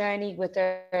through the journey with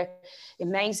their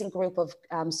amazing group of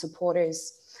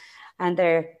supporters, and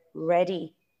they're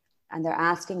ready, and they're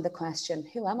asking the question,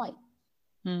 who am I?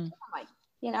 Who am I?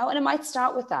 You know, and it might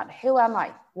start with that. Who am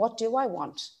I? What do I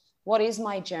want? What is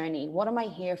my journey? What am I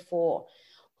here for?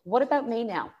 What about me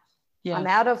now? Yeah. I'm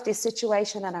out of this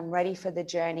situation and I'm ready for the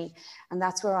journey. And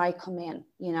that's where I come in,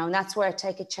 you know, and that's where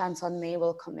Take a Chance on Me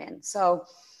will come in. So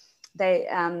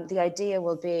the idea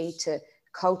will be to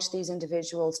coach these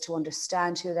individuals to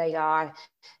understand who they are,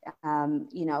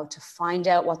 you know, to find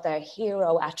out what their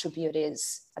hero attribute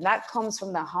is. And that comes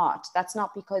from the heart. That's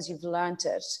not because you've learned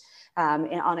it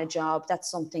on a job.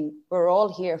 That's something, we're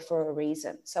all here for a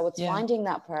reason. So it's finding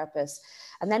that purpose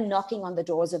and then knocking on the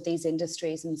doors of these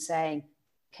industries and saying,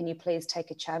 can you please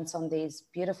take a chance on these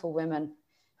beautiful women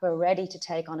who are ready to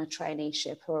take on a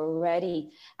traineeship, who are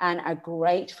ready and are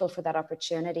grateful for that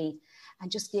opportunity,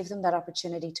 and just give them that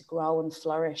opportunity to grow and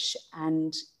flourish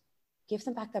and give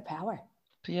them back their power.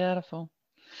 Beautiful.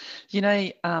 You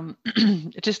know,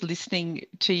 just listening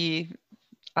to you,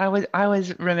 I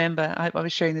always remember, I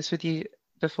was sharing this with you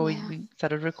before we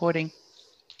started recording,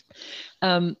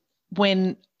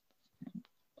 when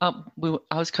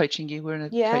I was coaching you, we're in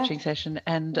a coaching session,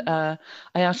 and I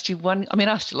asked you I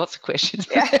asked you lots of questions.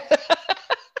 Yeah.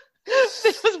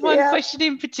 There was one question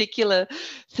in particular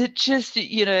that just,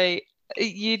 you know,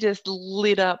 you just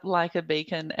lit up like a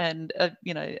beacon, and,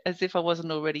 you know, as if I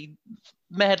wasn't already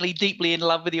madly, deeply in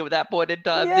love with you at that point in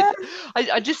time. Yeah.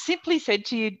 I just simply said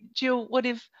to you, Jill, what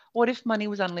if money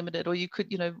was unlimited, or you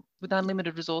could, you know, with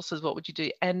unlimited resources, what would you do?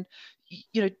 And,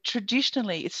 you know,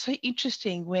 traditionally, it's so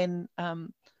interesting when,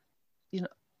 you know,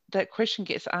 that question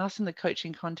gets asked in the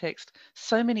coaching context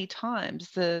so many times.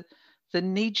 The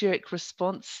knee-jerk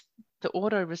response, the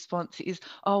auto response is,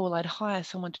 oh, well, I'd hire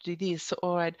someone to do this,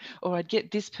 or I'd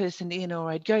get this person in, or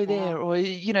I'd go there, or,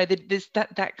 you know, there's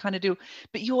that kind of deal.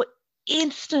 But your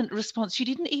instant response, you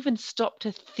didn't even stop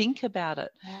to think about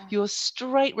it. Yeah. Your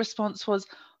straight response was,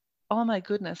 oh my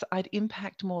goodness, I'd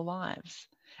impact more lives.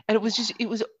 And it was just, it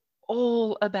was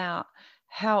all about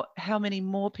how many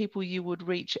more people you would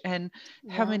reach, and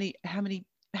how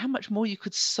much more you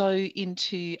could sow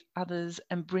into others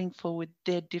and bring forward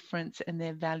their difference and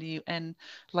their value. And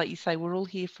like you say, we're all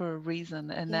here for a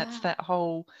reason. And that's that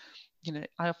whole, you know,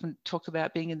 I often talk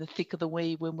about being in the thick of the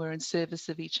weave when we're in service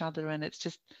of each other. And it's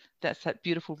just, that's that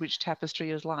beautiful, rich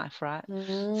tapestry of life, right?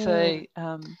 So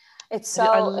it's so,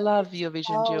 I love your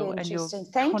vision, Jill, and your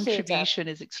contribution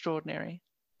is extraordinary.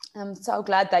 I'm so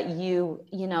glad that you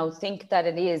know, think that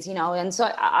it is, you know, and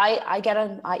so I get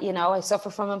you know, I suffer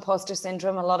from imposter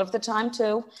syndrome a lot of the time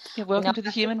too. Yeah, welcome to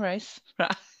the human race.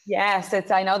 Yes,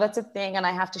 I know that's a thing, and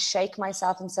I have to shake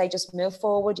myself and say, just move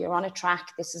forward. You're on a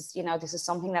track. This is, you know, this is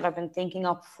something that I've been thinking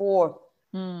up for,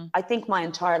 I think, my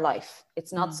entire life.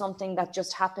 It's not something that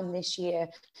just happened this year.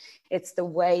 It's the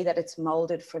way that it's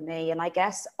molded for me. And I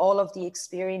guess all of the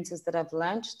experiences that I've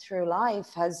learned through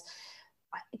life has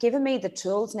given me the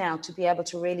tools now to be able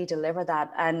to really deliver that.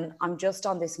 And I'm just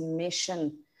on this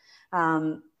mission.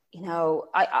 You know,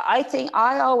 I think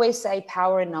I always say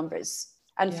power in numbers.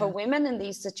 And for women in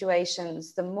these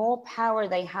situations, the more power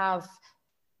they have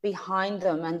behind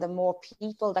them and the more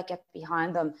people that get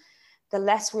behind them, the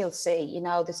less we'll see. You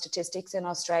know, the statistics in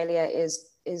Australia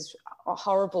is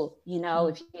horrible. You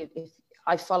know, if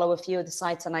I follow a few of the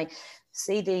sites and I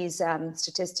see these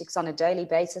statistics on a daily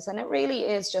basis, and it really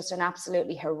is just an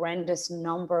absolutely horrendous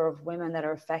number of women that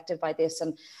are affected by this.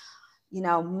 And, you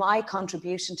know, my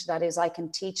contribution to that is I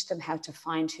can teach them how to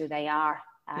find who they are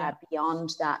beyond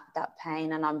that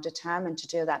pain. And I'm determined to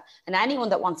do that. And anyone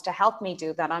that wants to help me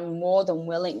do that, I'm more than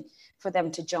willing for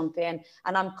them to jump in.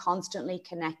 And I'm constantly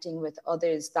connecting with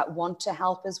others that want to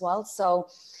help as well. So,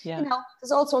 you know,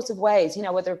 there's all sorts of ways, you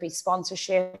know, whether it be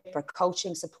sponsorship or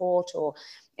coaching support or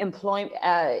employment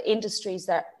industries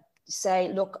that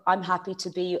say, look, I'm happy to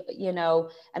be, you know,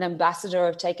 an ambassador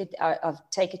of Take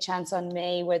a Chance on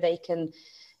Me, where they can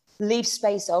leave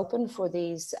space open for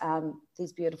these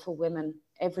beautiful women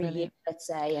every year, let's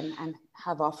say, and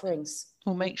have offerings.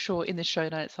 We'll make sure in the show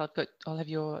notes I'll have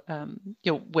your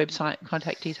website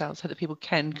contact details so that people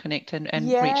can connect and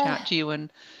reach out to you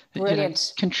and you know,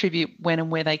 contribute when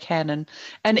and where they can,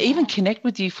 and even connect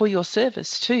with you for your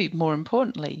service too, more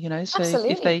importantly, you know. So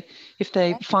absolutely. if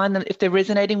they find them, if they're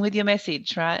resonating with your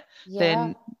message, right,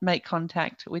 then make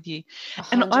contact with you. 100%.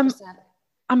 And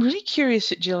I'm really curious,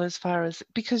 Jill, as far as,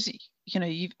 because you know,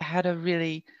 you've had a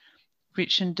really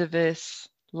rich and diverse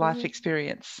life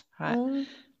experience, right?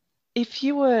 If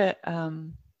you were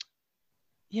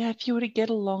Yeah, if you were to get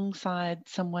alongside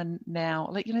someone now,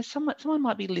 like, someone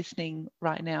might be listening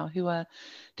right now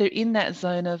they're in that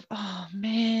zone of, oh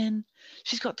man,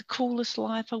 she's got the coolest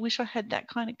life. I wish I had that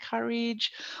kind of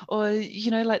courage. Or,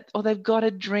 or they've got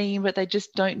a dream, but they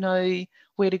just don't know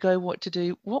where to go, what to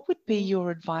do. What would be your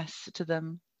advice to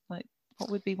them? Like,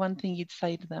 what would be one thing you'd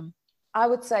say to them? I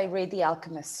would say read The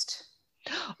Alchemist.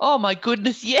 Oh my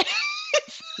goodness, yes.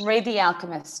 Read The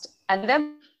Alchemist. And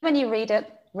then when you read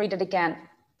it again.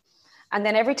 And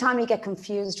then every time you get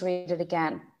confused, read it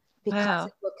again, because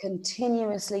it will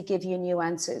continuously give you new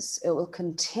answers. It will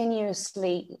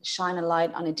continuously shine a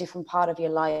light on a different part of your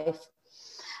life.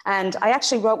 And I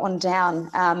actually wrote one down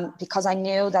because I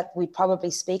knew that we'd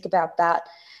probably speak about that.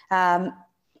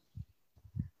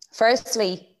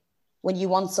 Firstly, when you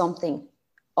want something,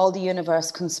 all the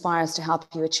universe conspires to help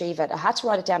you achieve it. I had to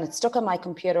write it down. It's stuck on my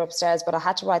computer upstairs, but I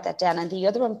had to write that down. And the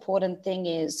other important thing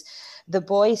is, the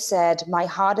boy said, my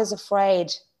heart is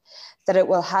afraid that it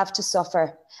will have to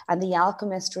suffer. And the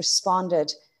alchemist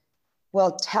responded,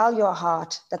 well, tell your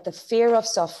heart that the fear of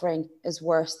suffering is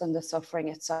worse than the suffering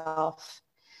itself.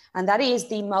 And that is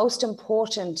the most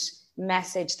important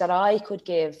message that I could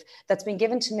give, that's been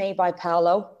given to me by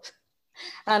Paolo.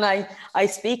 And I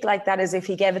speak like that as if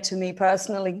he gave it to me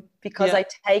personally, because I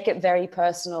take it very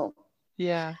personal.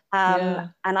 Yeah.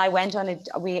 And I went on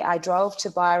I drove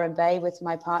to Byron Bay with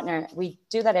my partner. We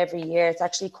do that every year. It's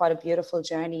actually quite a beautiful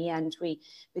journey. And we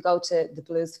go to the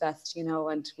Blues Fest,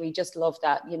 and we just love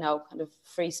that, kind of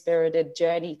free-spirited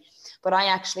journey. But I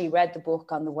actually read the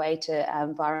book on the way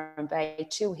to Byron Bay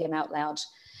to him out loud.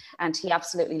 And he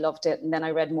absolutely loved it. And then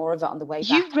I read more of it on the way back.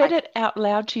 You read it out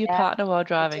loud to your partner while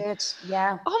driving? I did,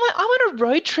 yeah. Oh, I'm on a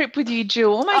road trip with you,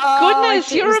 Jill. Oh, my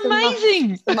goodness, you're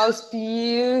amazing. The most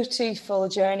beautiful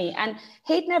journey. And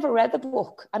he'd never read the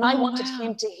book. And I wanted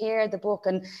him to hear the book.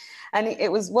 And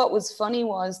it was, what was funny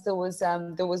was there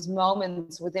was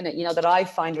moments within it, that I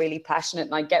find really passionate,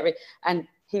 and I get and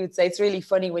he would say, it's really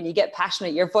funny when you get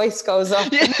passionate, your voice goes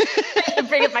up. Yeah.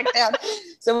 Bring it back down.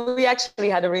 So we actually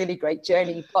had a really great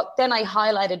journey. But then I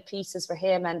highlighted pieces for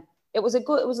him, and it was a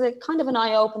kind of an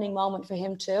eye-opening moment for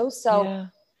him too. So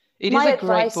it is a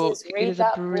great book. It is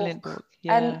a brilliant book.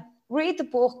 Yeah. And read the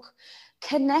book.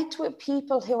 Connect with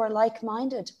people who are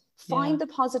like-minded. Find the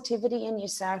positivity in your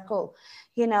circle,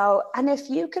 and if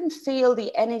you can feel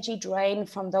the energy drain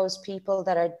from those people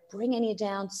that are bringing you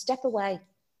down, step away,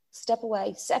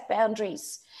 set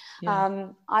boundaries. Yeah.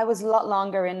 I was a lot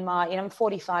longer in I'm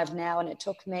 45 now, and it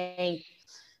took me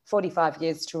 45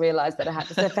 years to realize that I had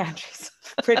to set boundaries,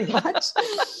 pretty much.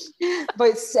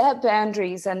 But set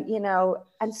boundaries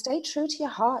and stay true to your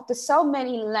heart. There's so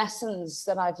many lessons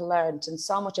that I've learned and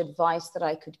so much advice that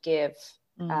I could give.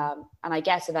 And I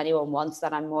guess if anyone wants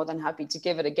that, I'm more than happy to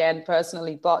give it again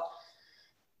personally. But,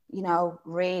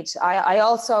 read. I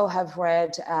also have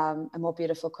read A More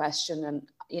Beautiful Question. And,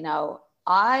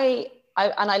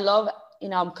 I love,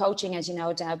 I'm coaching, as you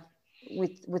know, Deb,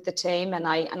 with the team, and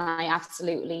I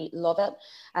absolutely love it.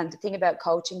 And the thing about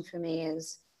coaching for me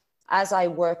is, as I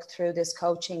work through this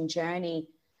coaching journey,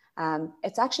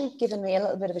 it's actually given me a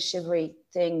little bit of a shivery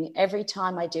thing every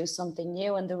time I do something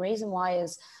new. And the reason why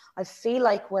is I feel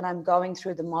like when I'm going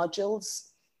through the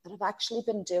modules that I've actually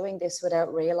been doing this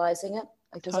without realizing it.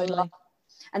 Like there's a lot.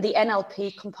 And the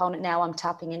NLP component now I'm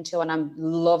tapping into, and I'm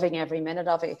loving every minute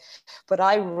of it. But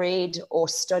I read or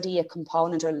study a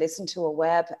component or listen to a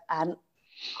web, and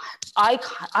I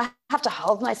have to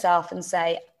hold myself and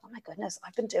say, oh my goodness,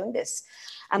 I've been doing this.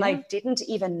 And I didn't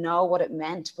even know what it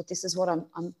meant, but this is what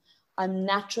I'm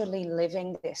naturally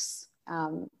living this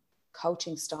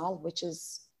coaching style, which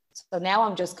is, so now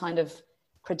I'm just kind of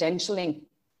credentialing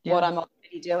what I'm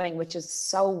already doing, which is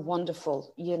so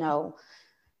wonderful,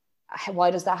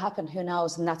 Why does that happen? Who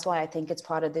knows? And that's why I think it's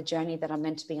part of the journey that I'm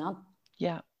meant to be on.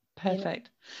 Yeah, perfect.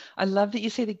 I love that you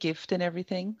see the gift in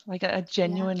everything. Like I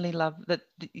genuinely love that.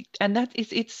 And that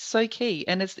is, it's so key.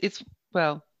 And it's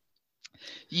well,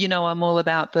 I'm all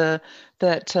about the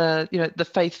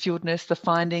faith-fueledness, the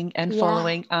finding and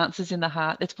following answers in the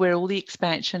heart. It's where all the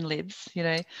expansion lives.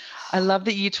 I love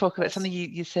that you talk about something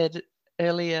you said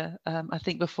earlier, I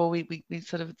think before we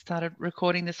sort of started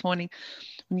recording this morning,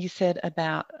 when you said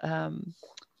about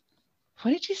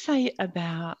what did you say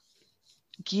about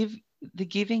the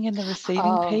giving and the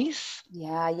receiving piece?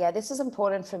 This is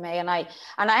important for me, and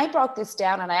I broke this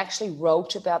down, and I actually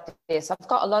wrote about this. I've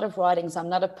got a lot of writings. I'm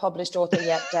not a published author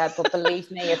yet, Dad, but believe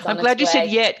me, it's on I'm glad you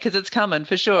said yet, because it's coming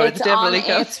for sure. It's definitely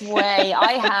on its way.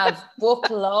 I have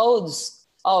book loads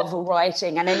of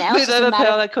writing. And now move over,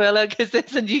 Paola Coelho, because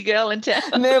there's a new girl in town.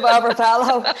 Move over,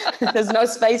 Paolo. There's no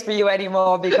space for you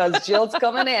anymore because Jill's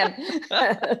coming in.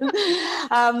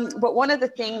 But one of the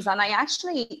things, and I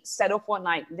actually set up one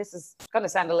night, this is going to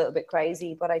sound a little bit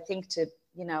crazy, but I think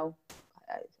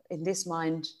in this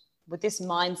mind, with this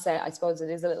mindset, I suppose it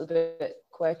is a little bit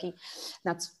quirky.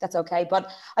 That's okay.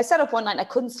 But I set up one night and I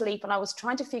couldn't sleep, and I was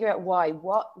trying to figure out why.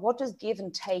 What does give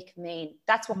and take mean?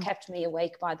 That's what kept me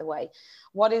awake, by the way.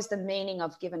 What is the meaning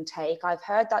of give and take? I've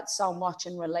heard that so much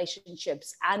in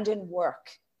relationships and in work.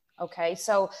 Okay,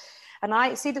 so, and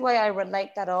I see the way I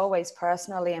relate that always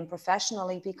personally and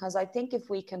professionally, because I think if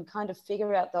we can kind of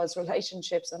figure out those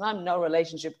relationships, and I'm no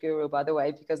relationship guru, by the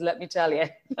way, because let me tell you,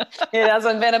 it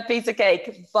hasn't been a piece of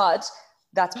cake, but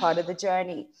that's part of the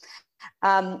journey.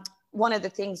 One of the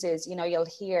things is, you'll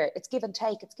hear it's give and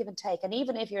take, it's give and take. And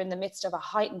even if you're in the midst of a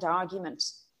heightened argument,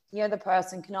 the other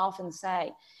person can often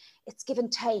say, it's give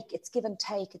and take, it's give and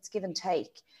take, it's give and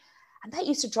take. And that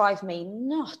used to drive me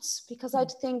nuts, because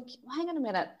I'd think, well, hang on a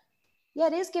minute. Yeah,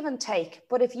 it is give and take.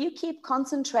 But if you keep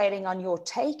concentrating on your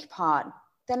take part,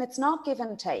 then it's not give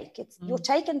and take. It's your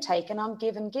take and take, and I'm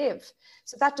give and give.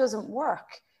 So that doesn't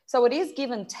work. So it is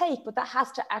give and take, but that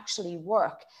has to actually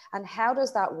work. And how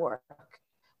does that work?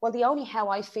 Well, the only how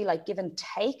I feel like give and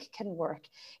take can work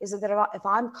is that if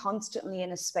I'm constantly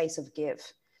in a space of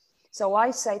give. So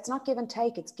I say it's not give and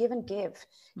take, it's give and give.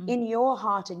 In your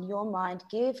heart, in your mind,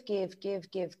 give, give, give,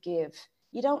 give, give.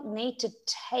 You don't need to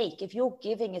take. If you're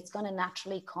giving, it's going to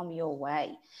naturally come your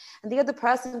way. And the other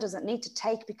person doesn't need to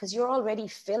take, because you're already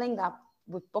filling that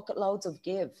with bucket loads of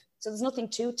give. So there's nothing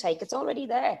to take. It's already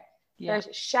there. Yeah.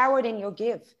 They're showered in your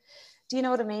give. Do you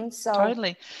know what I mean? So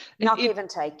totally. Not give and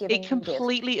take. It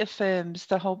completely affirms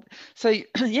the whole. So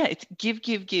yeah, it's give,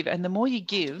 give, give. And the more you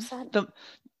give,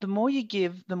 the more you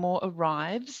give, the more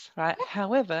arrives, right? Yeah.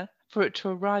 However, for it to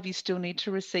arrive, you still need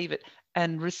to receive it.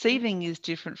 And receiving is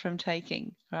different from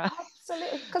taking, right?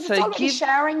 Absolutely. Because it's already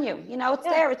showering you. It's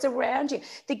there, it's around you.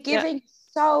 The giving,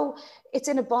 it's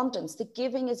in abundance. The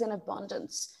giving is in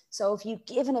abundance. So if you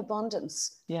give in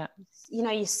abundance,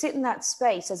 you sit in that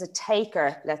space as a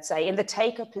taker, let's say, in the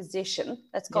taker position.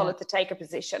 Let's call it the taker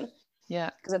position. Yeah.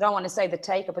 Because I don't want to say the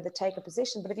taker, but the taker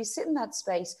position. But if you sit in that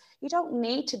space, you don't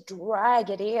need to drag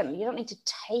it in. You don't need to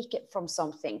take it from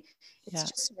something. It's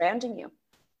just surrounding you.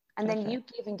 And then you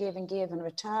give and give and give and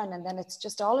return. And then it's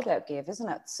just all about give, isn't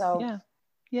it? So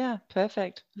yeah,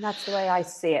 perfect. That's the way I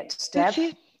see it, Deb.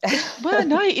 Well,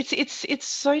 no, it's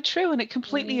so true, and it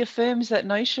completely affirms that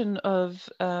notion of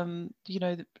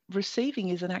receiving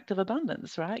is an act of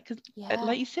abundance, right? Because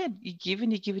like you said, you give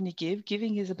and you give and you give.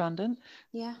 Giving is abundant.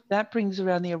 Yeah, that brings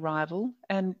around the arrival,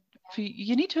 and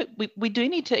we do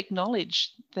need to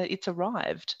acknowledge that it's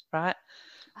arrived, right?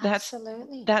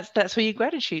 Absolutely. That's where your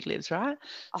gratitude lives, right?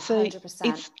 100%.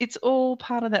 So it's all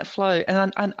part of that flow,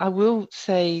 and I will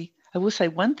say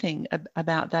one thing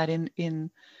about that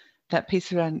in that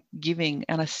piece around giving,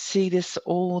 and I see this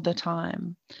all the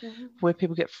time, where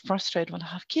people get frustrated when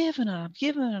I've given and I've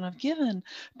given and I've given,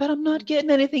 but I'm not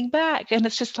getting anything back. And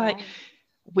it's just like,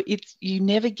 you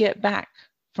never get back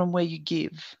from where you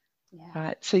give,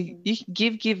 right? So you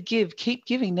give, keep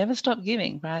giving, never stop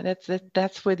giving, right?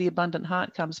 That's where the abundant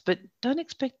heart comes, but don't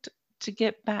expect to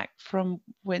get back from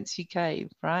whence you gave,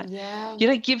 right? Yeah. You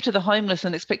don't give to the homeless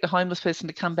and expect the homeless person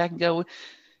to come back and go,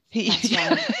 that's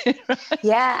right.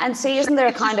 Yeah, and see, isn't there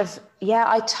a kind of,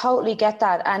 I totally get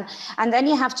that. And then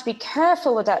you have to be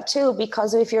careful with that too,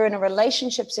 because if you're in a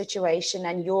relationship situation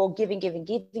and you're giving,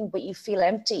 but you feel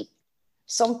empty,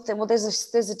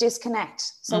 there's a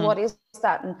disconnect. So what is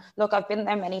that? And look, I've been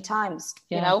there many times,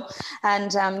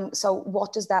 and so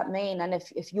what does that mean? And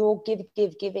if you're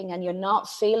giving and you're not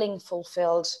feeling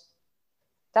fulfilled,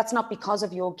 that's not because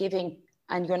of your giving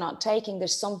and you're not taking.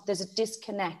 There's a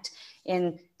disconnect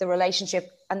in the relationship,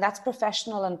 and that's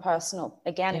professional and personal.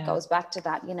 Again, it goes back to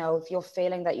that, if you're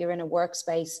feeling that you're in a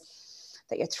workspace,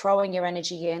 that you're throwing your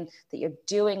energy in, that you're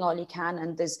doing all you can,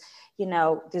 and there's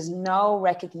no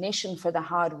recognition for the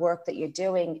hard work that you're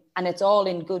doing, and it's all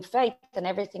in good faith and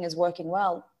everything is working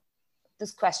well,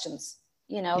 there's questions,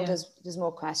 there's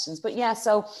more questions. But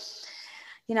so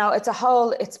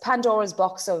it's Pandora's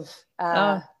box of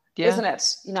isn't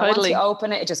it? Totally. Once you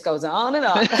open it, it just goes on and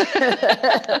on.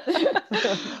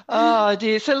 Oh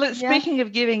dear. So look, speaking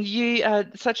of giving, you are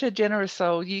such a generous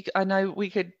soul. I know we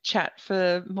could chat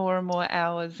for more and more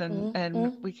hours,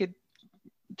 and we could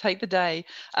take the day,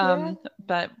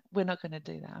 but we're not going to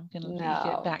do that. I'm going to let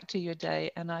you get back to your day.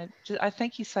 And I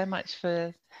thank you so much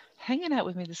for hanging out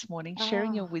with me this morning,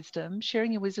 sharing your wisdom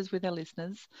with our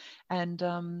listeners, and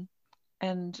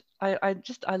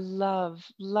I love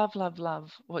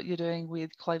what you're doing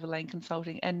with Clover Lane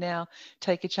Consulting, and now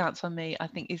Take a Chance on Me. I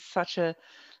think is such a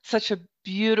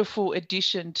beautiful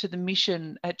addition to the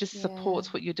mission. It just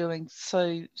supports what you're doing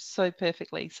so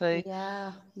perfectly. So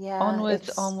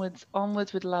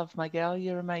onwards with love, my gal.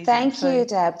 You're amazing. Thank you,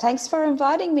 Deb. Thanks for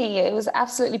inviting me. It was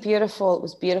absolutely beautiful. It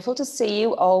was beautiful to see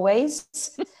you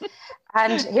always.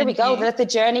 And here we go. Let the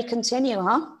journey continue,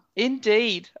 huh?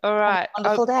 Indeed. All right.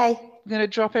 Wonderful day. I'm going to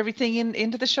drop everything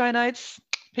into the show notes.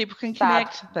 People can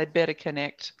connect. Fab. They better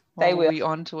connect. They will. We'll be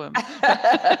on to them.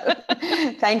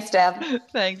 Thanks, Deb.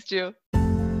 Thanks, Jill.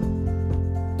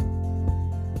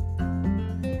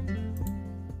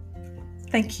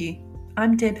 Thank you.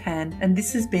 I'm Deb Han, and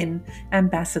this has been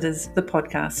Ambassadors, the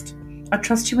podcast. I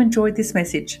trust you enjoyed this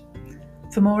message.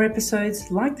 For more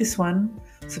episodes like this one,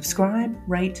 subscribe,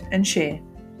 rate, and share.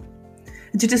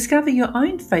 And to discover your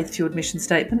own faith-fueled mission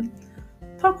statement,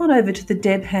 pop on over to the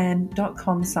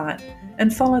debhan.com site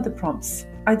and follow the prompts.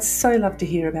 I'd so love to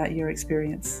hear about your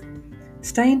experience.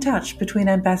 Stay in touch between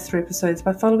Ambassador episodes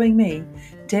by following me,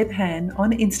 Deb Han,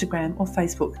 on Instagram or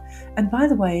Facebook. And by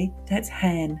the way, that's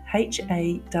Han,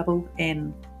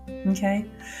 H-A-N-N. Okay?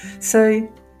 So,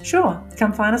 sure,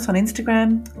 come find us on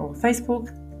Instagram or Facebook.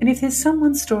 And if there's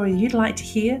someone's story you'd like to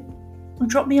hear,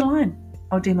 drop me a line.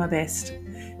 I'll do my best.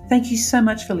 Thank you so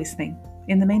much for listening.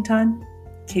 In the meantime,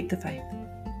 keep the faith.